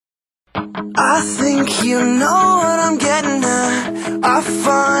I think you know what I'm getting at. I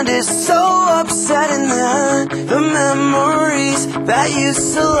find it so upsetting that the memories that you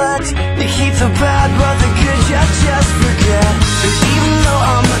select, you keep the bad but the good you just forget. And even though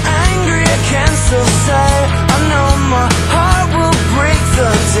I'm angry, I can still say I know my heart will break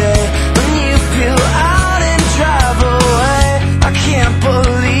the day when you peel out and drive away. I can't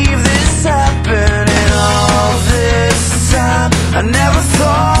believe this happened, and all this time I never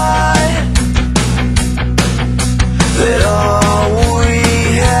thought that all we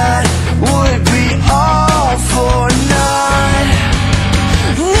had would be all for naught.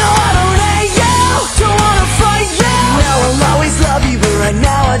 No, I don't hate you, don't wanna fight you. Now I'll always love you, but right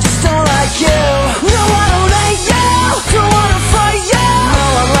now I just don't like you. No, I don't hate you, don't wanna fight you. No,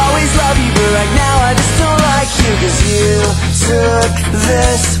 I'll always love you, but right now I just don't like you. 'Cause you took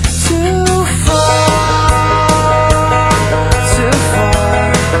this too far, too far.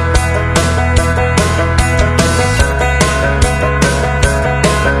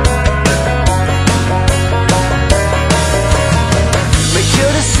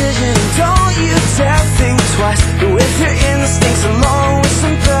 Don't you dare think twice. With your instincts along with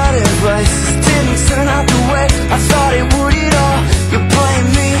some bad advice, it didn't turn out the way I thought it would at all. You blame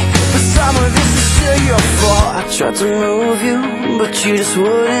me, but some of this is still your fault. I tried to move you, but you just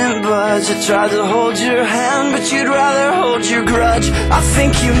wouldn't budge. I tried to hold your hand, but you'd rather hold your grudge. I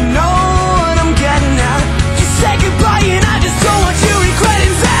think you know what I'm getting at. You said goodbye and I just don't want you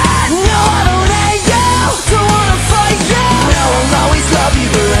regretting that. No, I don't hate you, don't wanna fight you. No, I'll always love you,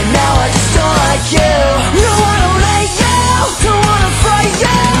 but right now I just don't like you. No, I don't hate you, don't wanna fight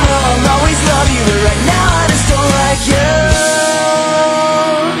you. No, I'll always love you, but right now I just don't like you.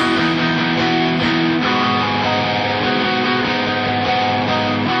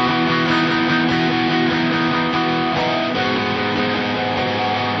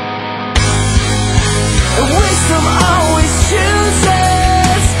 Wisdom always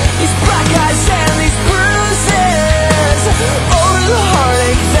chooses these black eyes and these bruises over the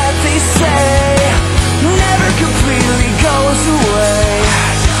heartache that they say never completely goes away.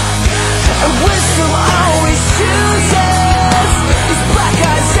 And wisdom always chooses these black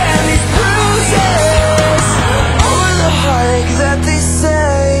eyes and these bruises over the heartache that they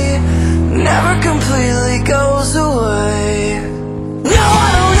say never completely goes away. No, I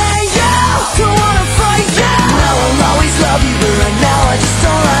don't hate you, don't wanna fight you. No, I'll always love you, but right now I just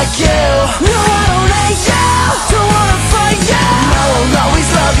don't like you. No, I don't hate you, don't wanna fight you. No, I'll always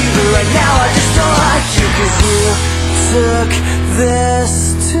love you, but right now I just don't like you. 'Cause you took this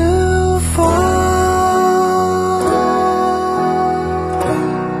too far.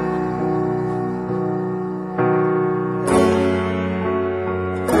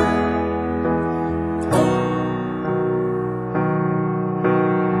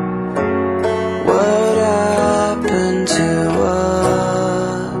 What happened to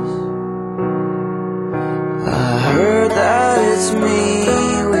us? I heard that it's me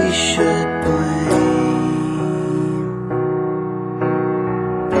we should blame.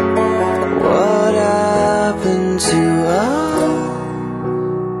 What happened to us?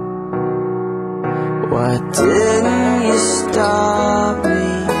 Why didn't you stop me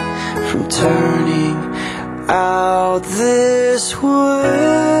from turning out this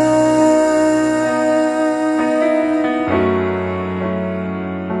way?